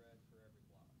 0 thread for every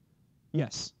block.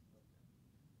 Yes.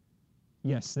 Okay.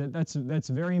 Yes, that's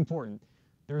very important.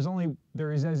 There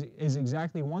is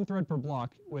exactly 1 thread per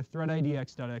block with thread ID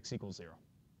x.x equals 0.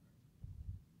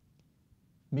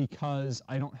 Because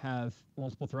I don't have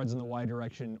multiple threads in the y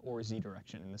direction or z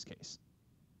direction in this case.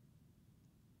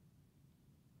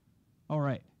 All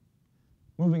right,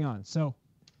 moving on. So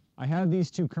I have these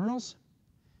 2 kernels.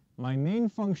 My main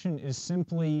function is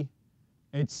simply,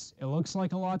 it looks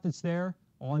like a lot that's there.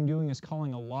 All I'm doing is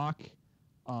calling a lock.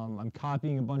 I'm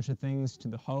copying a bunch of things to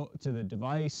the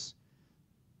device.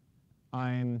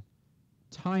 I'm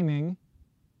timing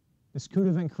this CUDA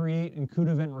event create and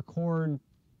CUDA event record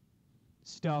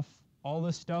stuff. All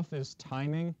this stuff is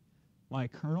timing my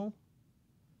kernel,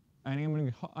 and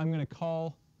I'm going to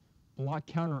call block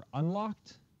counter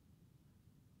unlocked,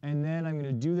 and then I'm going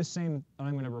to do the same.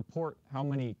 I'm going to report how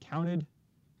many counted.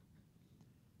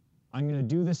 I'm going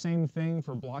to do the same thing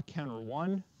for block counter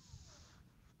 1.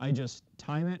 I just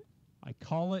time it. I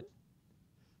call it.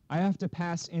 I have to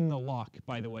pass in the lock,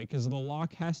 by the way, because the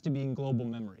lock has to be in global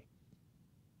memory.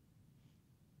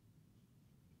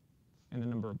 And the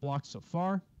number of blocks so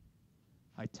far.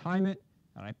 I time it,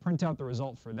 and I print out the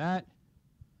result for that.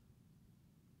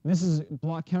 This is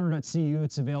blockcounter.cu.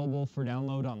 It's available for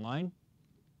download online.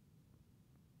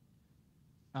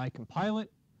 I compile it.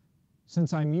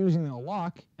 Since I'm using the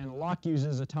lock, and the lock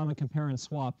uses atomic compare and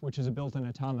swap, which is a built-in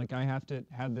atomic, I have to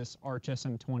have this arch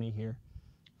SM20 here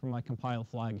for my compile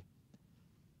flag.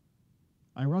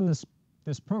 I run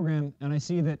this program, and I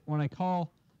see that when I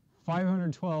call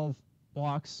 512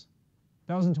 blocks,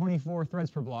 1,024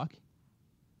 threads per block,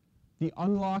 the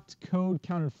unlocked code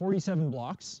counted 47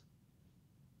 blocks,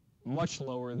 much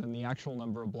lower than the actual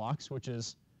number of blocks, which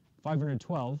is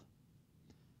 512,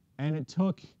 and it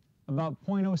took about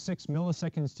 0.06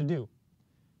 milliseconds to do.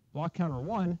 Block counter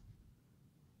 1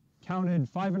 counted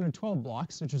 512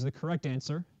 blocks, which is the correct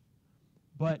answer,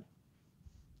 but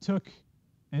took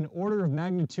an order of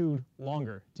magnitude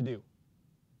longer to do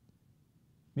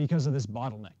because of this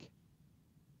bottleneck.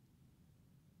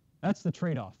 That's the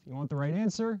trade-off. You want the right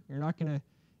answer, you're not going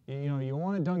to, you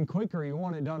want it done quick or you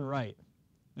want it done right.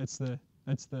 That's the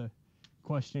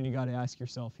question you got to ask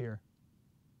yourself here.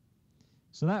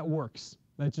 So that works.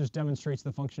 That just demonstrates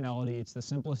the functionality. It's the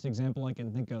simplest example I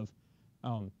can think of.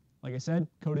 Like I said,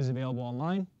 code is available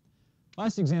online.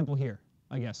 Last example here,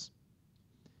 I guess.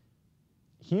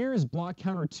 Here's block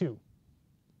counter 2.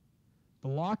 The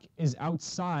lock is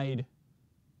outside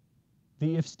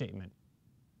the if statement.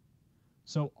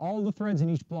 So all the threads in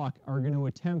each block are going to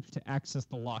attempt to access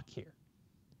the lock here.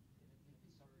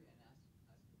 Sorry, and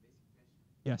ask a basic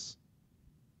question. Yes.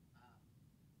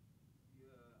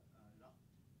 Your locked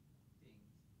things,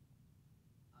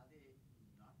 are they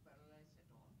not parallelized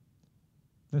at all?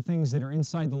 The things that are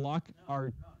inside the lock are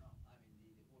No. I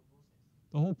mean the whole process.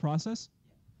 the whole process.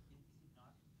 Yeah. Is it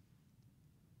not?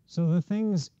 So the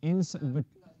things inside, but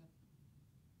Because of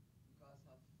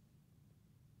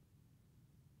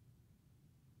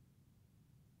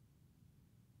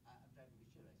I'm trying to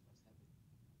visualize what's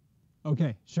happening.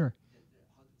 okay, sure, How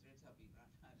the threads are being run.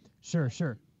 I mean,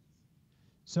 sure.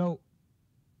 So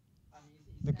I mean,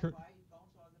 The is cur- that why it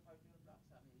counts all the 512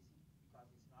 blocks? I mean, is it because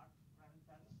it's not running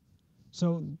parallel?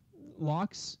 so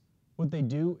locks, what they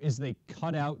do is they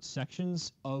cut out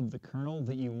sections of the kernel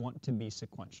that you want to be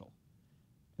sequential.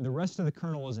 The rest of the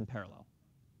kernel is in parallel.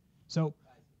 So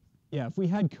yeah, if we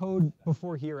had code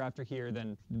before here, after here,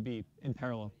 then it'd be in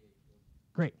parallel.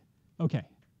 Great. Okay.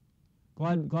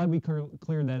 Glad we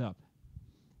cleared that up.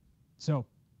 So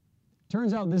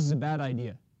turns out this is a bad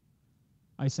idea.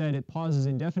 I said it pauses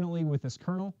indefinitely with this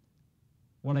kernel.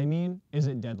 What I mean is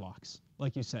it deadlocks,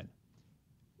 like you said.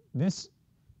 This,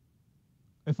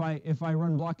 if I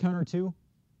run block counter 2,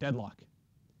 deadlock.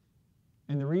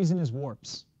 And the reason is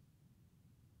warps.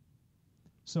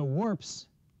 So warps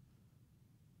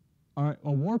are,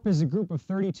 a warp is a group of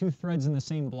 32 threads in the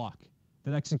same block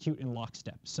that execute in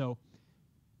lockstep. So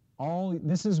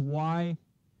this is why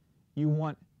you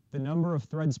want the number of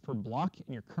threads per block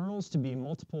in your kernels to be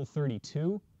multiple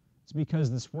 32. It's because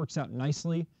this works out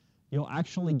nicely. You'll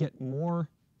actually get more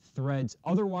threads.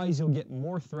 Otherwise, you'll get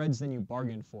more threads than you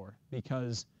bargained for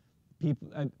because people,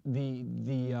 I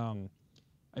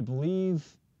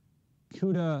believe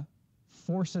CUDA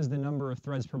forces the number of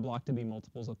threads per block to be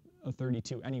multiples of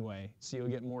 32 anyway, so you'll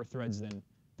get more threads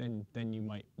than you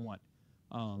might want.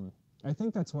 I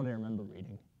think that's what I remember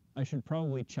reading. I should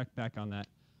probably check back on that.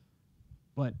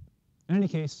 But in any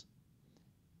case,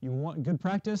 you want good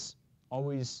practice,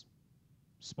 always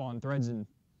spawn threads in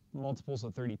multiples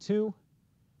of 32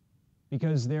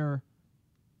 because they're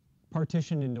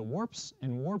partitioned into warps,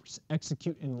 and warps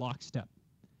execute in lockstep.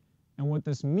 And what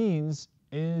this means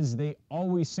is they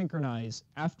always synchronize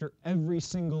after every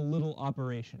single little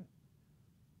operation.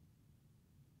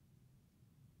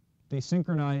 They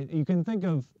synchronize. You can think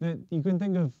of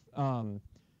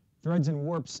threads and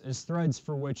warps as threads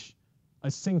for which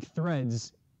a sync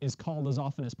threads is called as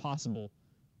often as possible,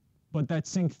 but that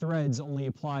sync threads only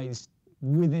applies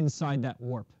inside that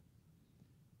warp.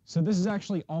 So this is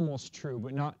actually almost true,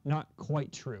 but not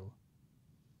quite true.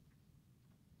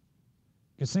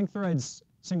 Because sync threads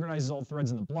synchronizes all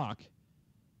threads in the block.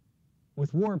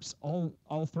 With warps,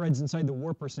 all threads inside the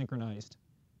warp are synchronized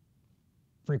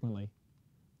frequently.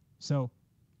 So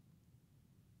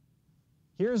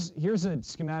here's a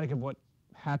schematic of what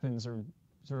happens, or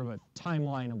sort of a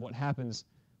timeline of what happens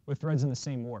with threads in the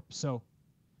same warp. So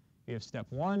we have step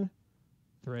 1,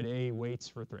 thread A waits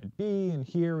for thread B, and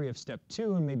here we have step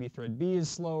 2, and maybe thread B is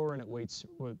slower and it waits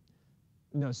with,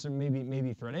 no, so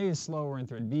maybe thread A is slower and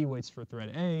thread B waits for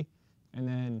thread A,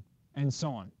 and so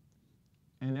on.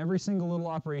 And every single little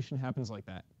operation happens like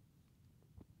that.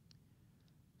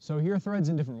 So here are threads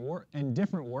in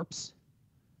different warps.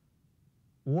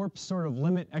 Warps sort of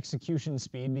limit execution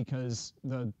speed because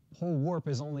the whole warp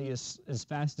is only as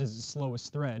fast as the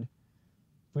slowest thread.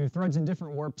 If we have threads in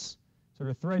different warps, sort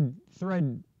of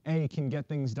thread A can get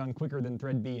things done quicker than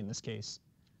thread B in this case.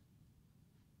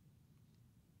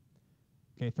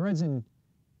 Okay, threads in.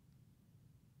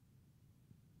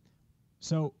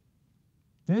 So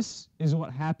this is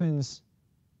what happens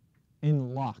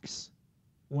in locks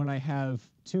when I have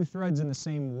two threads in the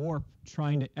same warp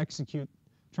trying to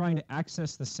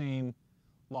access the same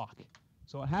lock.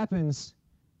 So what happens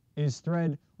is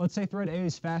let's say thread A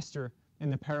is faster in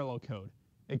the parallel code.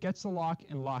 It gets the lock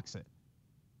and locks it.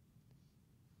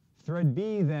 Thread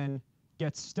B then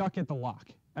gets stuck at the lock,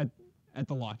 at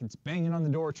the lock. It's banging on the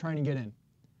door trying to get in.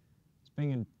 It's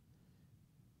banging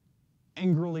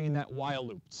angrily in that while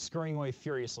loop, scurrying away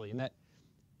furiously. And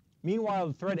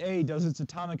meanwhile, thread A does its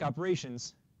atomic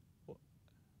operations.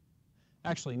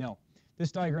 Actually, no.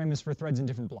 This diagram is for threads in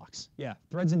different blocks. Yeah,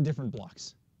 threads in different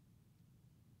blocks.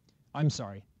 I'm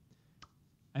sorry.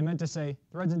 I meant to say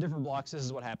threads in different blocks, this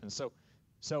is what happens.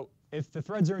 So if the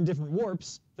threads are in different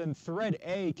warps, then thread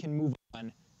A can move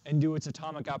on and do its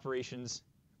atomic operations.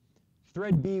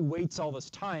 Thread B waits all this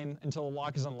time until the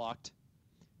lock is unlocked.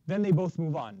 Then they both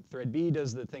move on. Thread B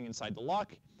does the thing inside the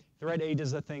lock. Thread A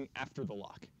does the thing after the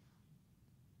lock.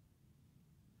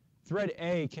 Thread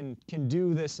A can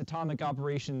do this atomic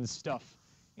operations stuff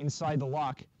inside the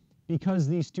lock because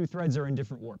these two threads are in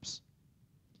different warps.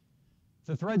 If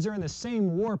the threads are in the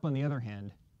same warp, on the other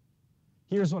hand,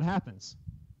 here's what happens.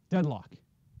 Deadlock.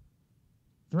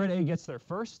 Thread A gets there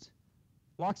first,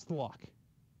 locks the lock.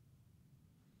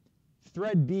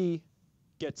 Thread B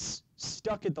gets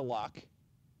stuck at the lock,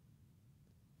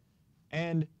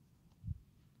 and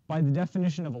by the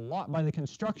definition of a lock, by the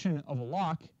construction of a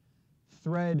lock,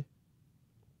 thread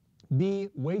B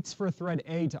waits for thread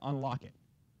A to unlock it.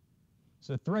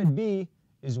 So thread B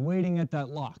is waiting at that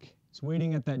lock. It's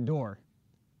waiting at that door.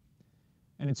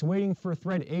 And it's waiting for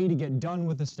thread A to get done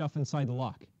with the stuff inside the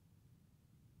lock.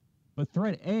 But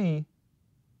thread A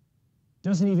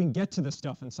doesn't even get to the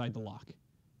stuff inside the lock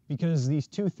because these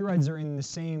two threads are in the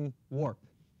same warp.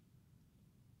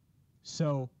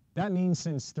 So that means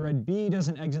since thread B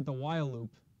doesn't exit the while loop,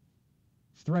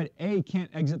 thread A can't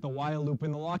exit the while loop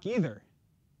in the lock either.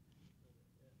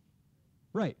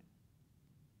 Right.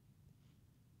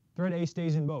 Thread A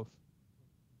stays in both.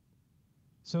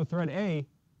 So thread A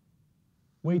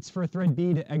waits for thread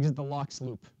B to exit the lock's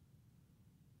loop,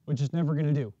 which it's never going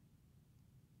to do.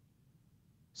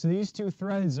 So these two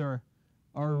threads are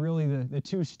really the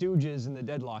two stooges in the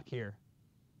deadlock here.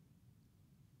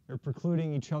 They're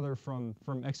precluding each other from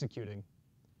executing,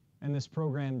 and this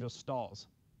program just stalls.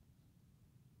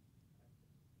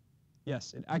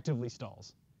 Yes, it actively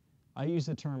stalls. I use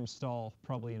the term stall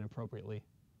probably inappropriately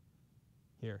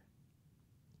here.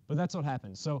 But that's what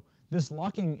happens. So this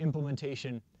locking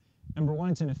implementation, number one,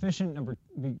 it's inefficient.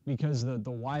 Because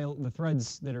the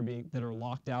threads that are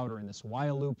locked out are in this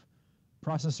while loop,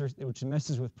 which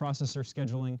messes with processor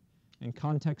scheduling and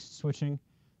context switching.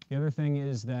 The other thing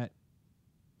is that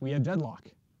we have deadlock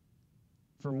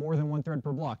for more than one thread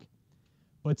per block.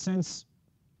 But since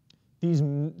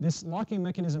this locking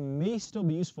mechanism may still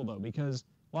be useful though, because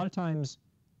a lot of times,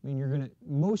 I mean,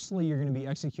 mostly you're going to be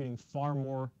executing far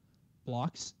more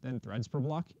blocks than threads per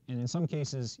block, and in some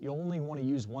cases, you only want to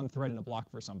use one thread in a block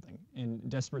for something in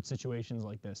desperate situations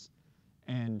like this.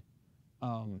 And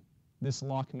this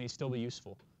lock may still be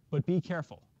useful, but be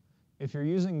careful. if you're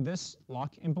using this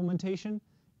lock implementation,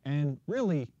 and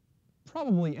really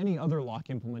probably any other lock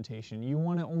implementation, you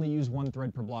want to only use one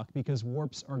thread per block because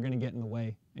warps are going to get in the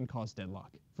way and cause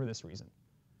deadlock for this reason.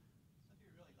 So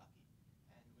if you're really lucky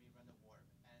and when you run the warp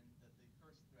and the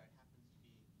first thread happens to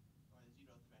be, or the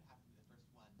 0 thread happens to be the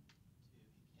first one to hit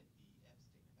the if statement, that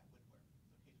would work. So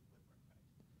occasionally would work,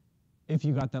 right? If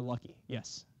you got that lucky,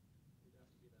 yes. You'd have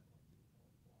to be that lucky with all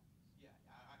the blocks. Yeah,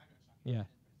 I'm not shocking. Yeah.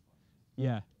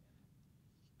 Yeah,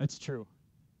 that's true.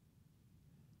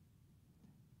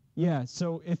 Yeah,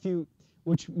 so if you,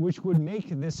 which would make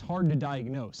this hard to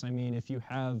diagnose. I mean, if you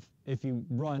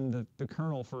run the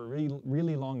kernel for a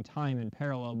really long time in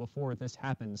parallel before this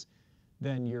happens,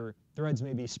 then your threads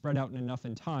may be spread out enough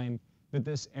in time that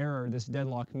this error, this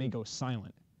deadlock, may go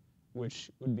silent,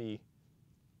 which would be,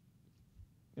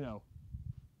 you know,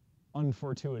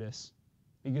 unfortuitous,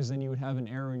 because then you would have an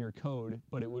error in your code,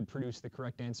 but it would produce the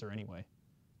correct answer anyway.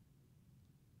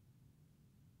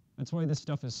 That's why this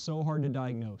stuff is so hard to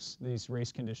diagnose, these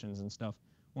race conditions and stuff.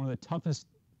 One of the toughest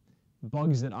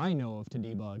bugs that I know of to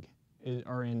debug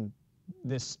are in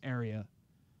this area.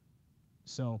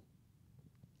 So,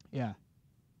 yeah.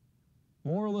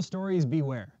 Moral of the story is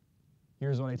beware.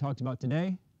 Here's what I talked about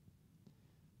today.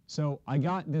 So I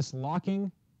got this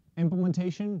locking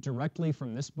implementation directly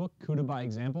from this book, CUDA by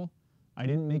example. I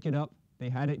didn't make it up. They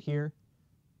had it here.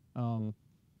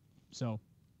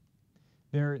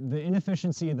 The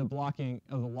inefficiency of the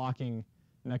locking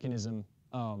mechanism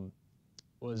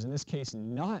was in this case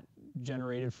not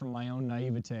generated from my own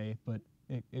naivete, but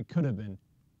it could have been.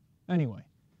 Anyway,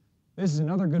 this is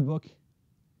another good book.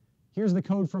 Here's the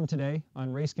code from today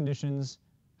on race conditions,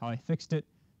 how I fixed it,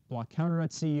 block counter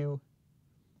at CU.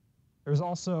 There's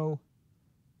also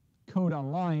code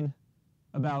online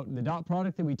about the dot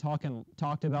product that we talked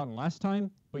about last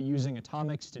time, but using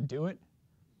atomics to do it,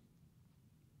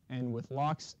 and with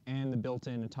locks and the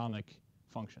built-in atomic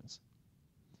functions.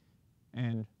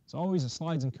 And as always, the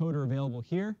slides and code are available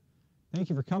here. Thank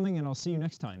you for coming, and I'll see you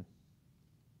next time.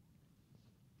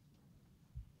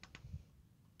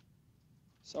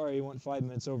 Sorry, you went 5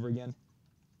 minutes over again.